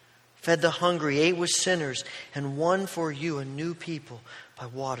sick, fed the hungry, ate with sinners, and won for you a new people by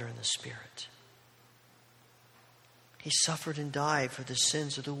water and the Spirit. He suffered and died for the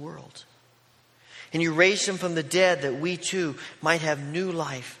sins of the world. And you raised him from the dead that we too might have new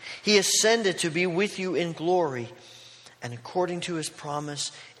life. He ascended to be with you in glory, and according to his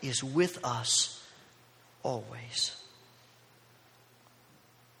promise is with us always.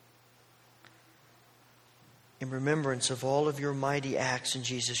 In remembrance of all of your mighty acts in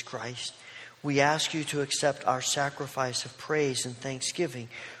Jesus Christ, we ask you to accept our sacrifice of praise and thanksgiving,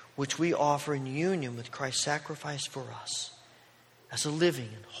 which we offer in union with Christ's sacrifice for us, as a living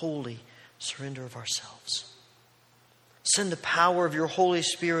and holy surrender of ourselves. Send the power of your Holy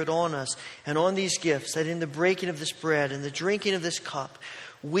Spirit on us and on these gifts, that in the breaking of this bread and the drinking of this cup,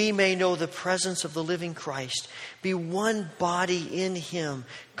 we may know the presence of the living Christ, be one body in him,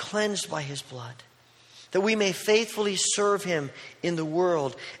 cleansed by his blood, that we may faithfully serve him in the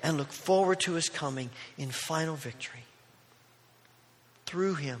world and look forward to his coming in final victory.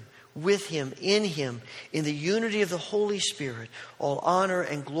 Through him, with him, in the unity of the Holy Spirit, all honor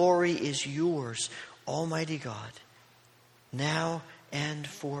and glory is yours, Almighty God, now and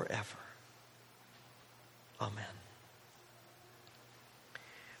forever. Amen.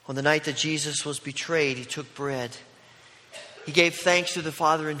 On the night that Jesus was betrayed, he took bread. He gave thanks to the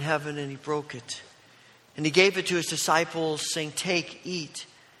Father in heaven, and he broke it. And he gave it to his disciples, saying, "Take, eat.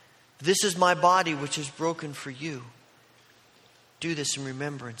 This is my body, which is broken for you. Do this in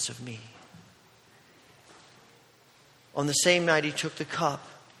remembrance of me." On the same night, he took the cup.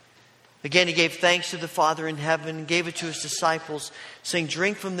 Again, he gave thanks to the Father in heaven and gave it to his disciples, saying,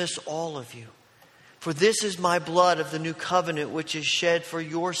 "Drink from this, all of you. For this is my blood of the new covenant, which is shed for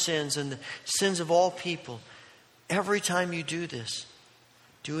your sins and the sins of all people. Every time you do this,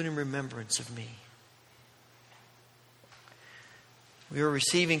 do it in remembrance of me." We are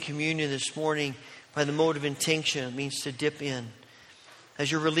receiving communion this morning by the mode of intinction. It means to dip in. As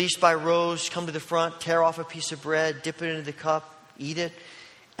you're released by rows, come to the front, tear off a piece of bread, dip it into the cup, eat it,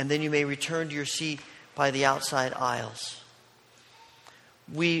 and then you may return to your seat by the outside aisles.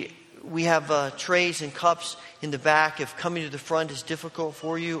 We have trays and cups in the back if coming to the front is difficult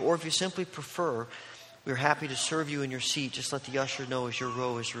for you, or if you simply prefer, we're happy to serve you in your seat. Just let the usher know as your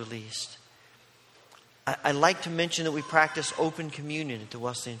row is released. I'd like to mention that we practice open communion at the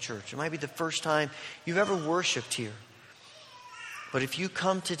Wesleyan Church. It might be the first time you've ever worshiped here. But if you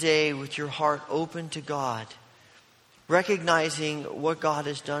come today with your heart open to God, recognizing what God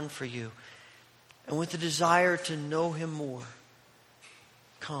has done for you, and with the desire to know Him more,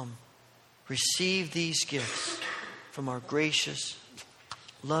 come, receive these gifts from our gracious,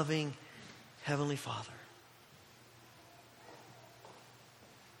 loving Heavenly Father.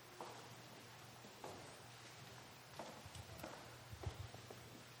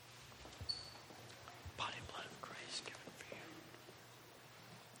 Body and blood of Christ given for you.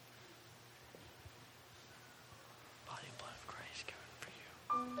 Body and blood of Christ given for you.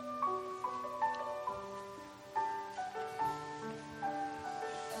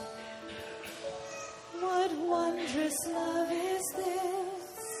 What wondrous love is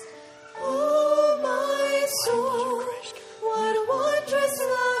this, oh my soul? What wondrous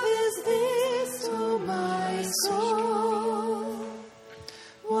love is this, oh my soul?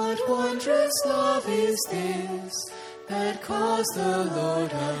 What wondrous love is this that caused the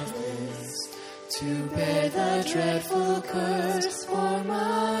Lord of bliss to bear the dreadful curse for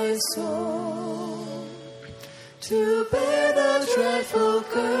my soul? To bear the dreadful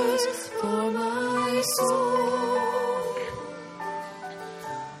curse for my soul.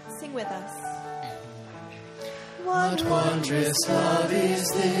 Sing with us. What wondrous love is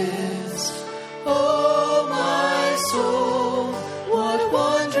this, oh my soul? What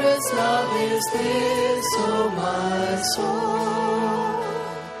wondrous love is this, oh my soul?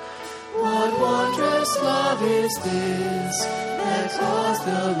 What wondrous love is this that caused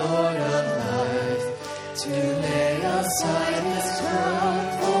the Lord of life to lay aside His crown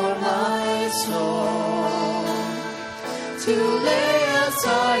for my soul? To lay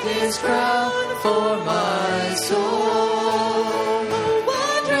aside His crown for my soul. A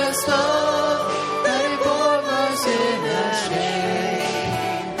wondrous love that He bore my sin and shame.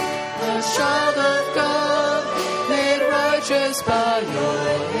 A child of God made righteous by Your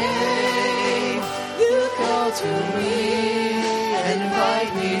name. You call to me and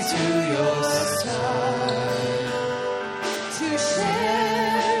invite me to Your side, to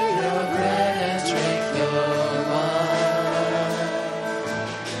share Your bread and drink Your wine.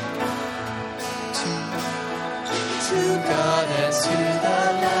 To God and to the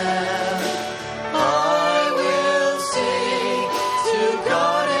Lamb I will sing. To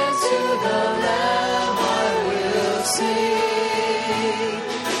God and to the Lamb I will sing.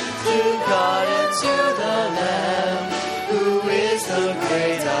 To God and to the Lamb, who is the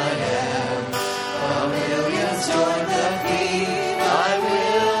great I am. While millions join the theme, I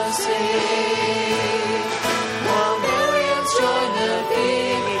will sing. While millions join the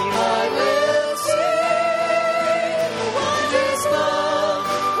theme, I will sing. Wondrous love,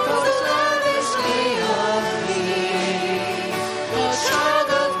 goes lavishly on me. A child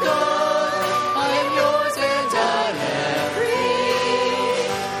of God, I am yours and I am free.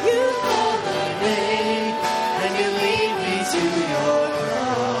 You call my name and you lead me to Your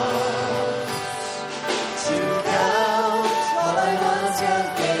cross, to count all I once have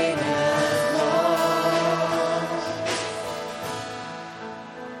gained and lost.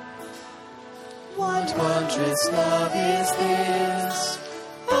 What wondrous love is this,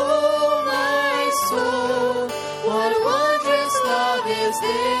 oh my soul? What wondrous love is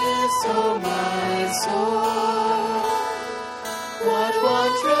this, oh my soul? What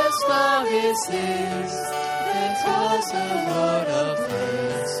wondrous love is this that caused the Lord of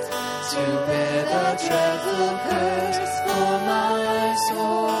bliss to bear the dreadful curse for my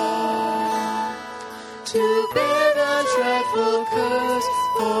soul? To bear the dreadful curse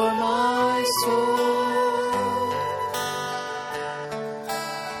for my soul.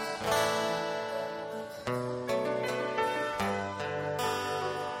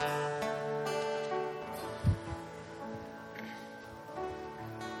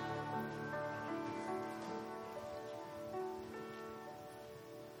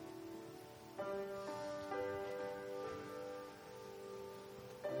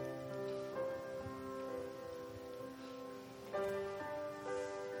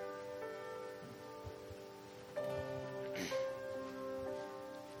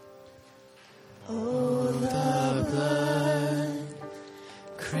 Oh, the blood,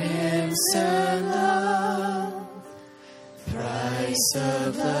 crimson love, thrice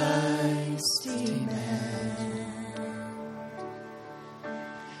of Thine demand.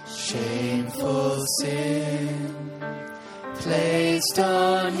 shameful sin placed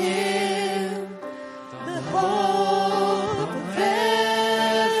on him the hope of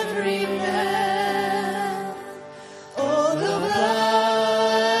every man. Oh, the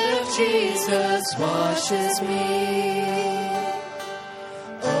blood of Jesus washes me.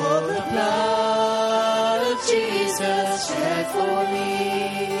 Oh, the blood of Jesus shed for me.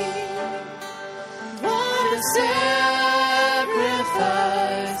 What a sacrifice!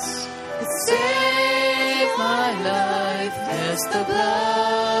 It saved my life. Yes, the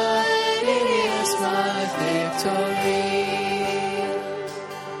blood, it is my victory.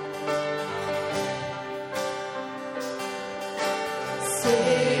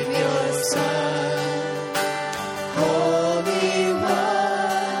 Savior, Son, Holy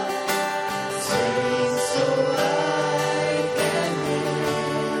One, sing so I can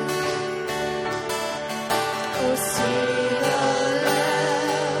live. Oh, see the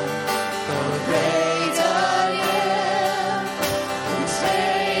Lamb, the great I am, who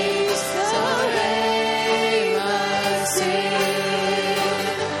takes away my sin.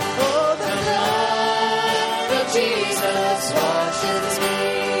 Oh, the blood of Jesus washes me.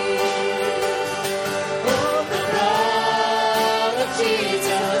 Oh, the blood of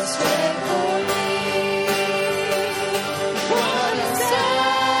Jesus shed for me. What a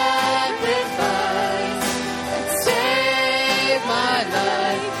sacrifice! It saved my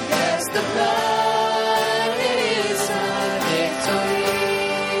life. Yes, the blood, it is my victory.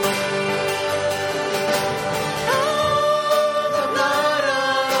 Oh, the blood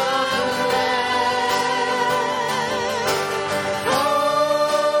of the Lamb. Oh,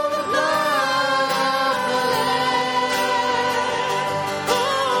 the blood of the Lamb. Oh,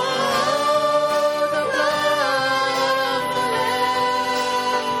 the blood of the Lamb.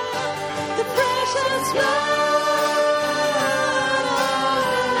 The precious blood of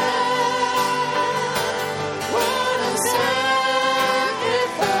the Lamb. What a sacrifice!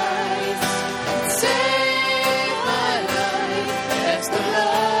 It saved my life. Yes, the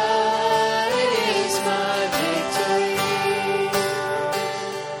blood, it is my victory.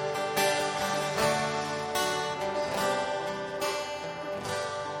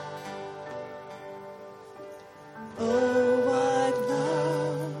 Oh, what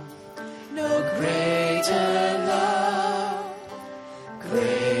love, no greater love,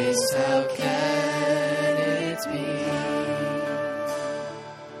 grace, how can it be?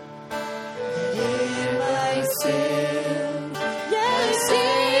 In my sin, yes,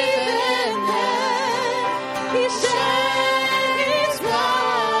 even then, he shed his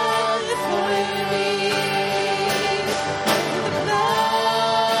blood for me. The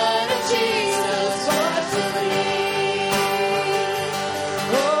blood of Jesus washes me.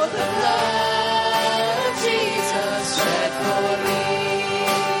 Oh, the blood of Jesus shed for me.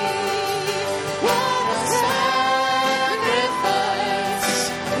 What a sacrifice!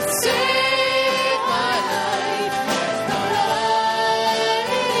 It saved my life. The blood,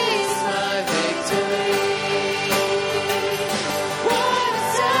 it is my victory. What a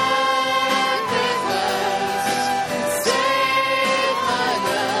sacrifice! It saved my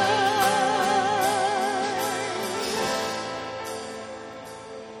life.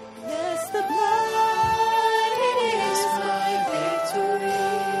 Yes, the blood, it is my victory.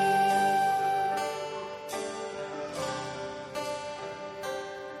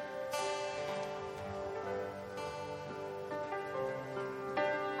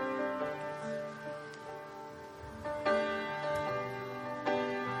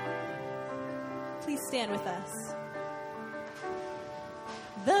 Please stand with us.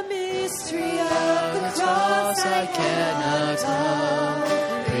 The mystery of the cross I cannot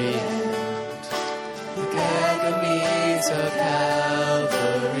comprehend. The agonies of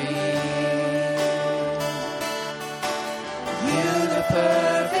Calvary. You, the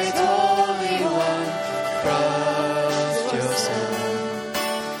perfect Holy One, crossed your Son.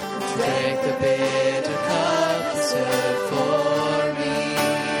 Drank the bitter cup and served for me.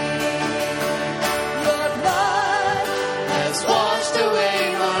 Your blood has washed away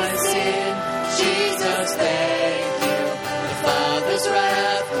my sin. Jesus, thank you. The Father's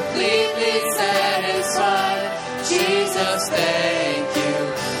wrath completely satisfied. Jesus, thank you.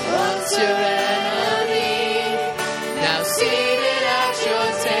 Once your enemy, now seated at your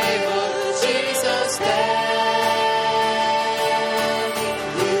table. Jesus, thank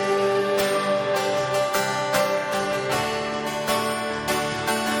you.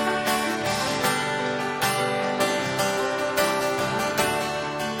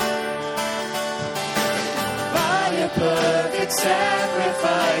 By a perfect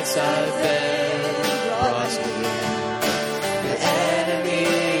sacrifice I've been brought near. The enemy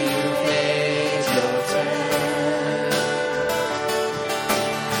you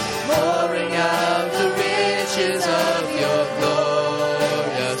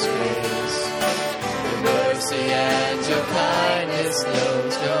grace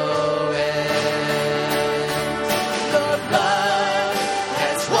knows no end. Your blood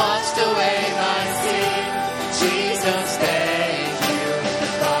has washed away my sin. Jesus, thank you.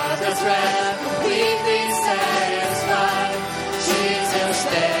 Father's wrath completely satisfied. Jesus,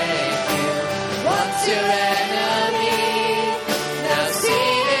 thank you. Once your enemy, now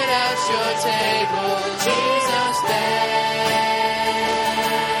seated at your table. Jesus, thank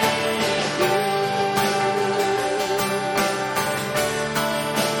you.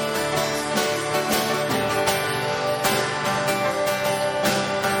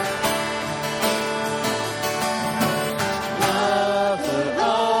 Lover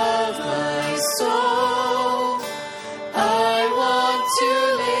of my soul, I want to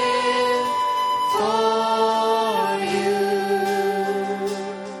live for you.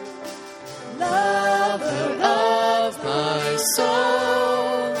 Lover of my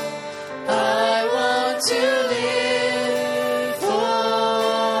soul, I want to live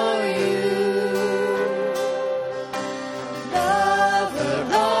for you. Lover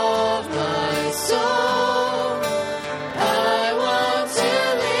of my soul, I want to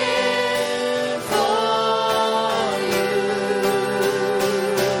live for you.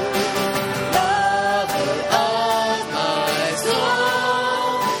 Lover of my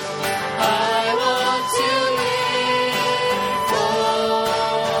soul, I want to live for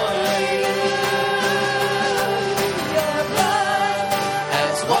you. Your blood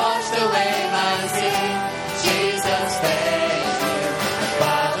has washed away my sin. Jesus, thank you.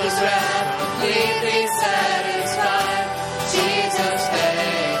 Father's wrath completely satisfied. Jesus,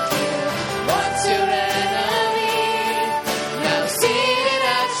 thank you. Once your enemy, now seated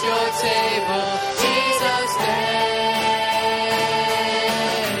at your table. Jesus, thank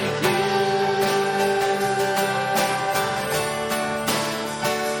you.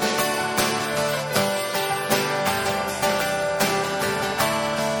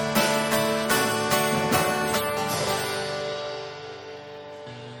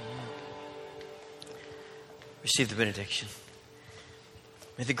 Receive the benediction.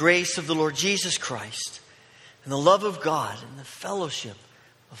 May the grace of the Lord Jesus Christ and the love of God and the fellowship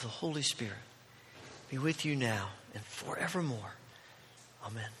of the Holy Spirit be with you now and forevermore.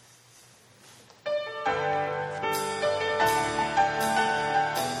 Amen.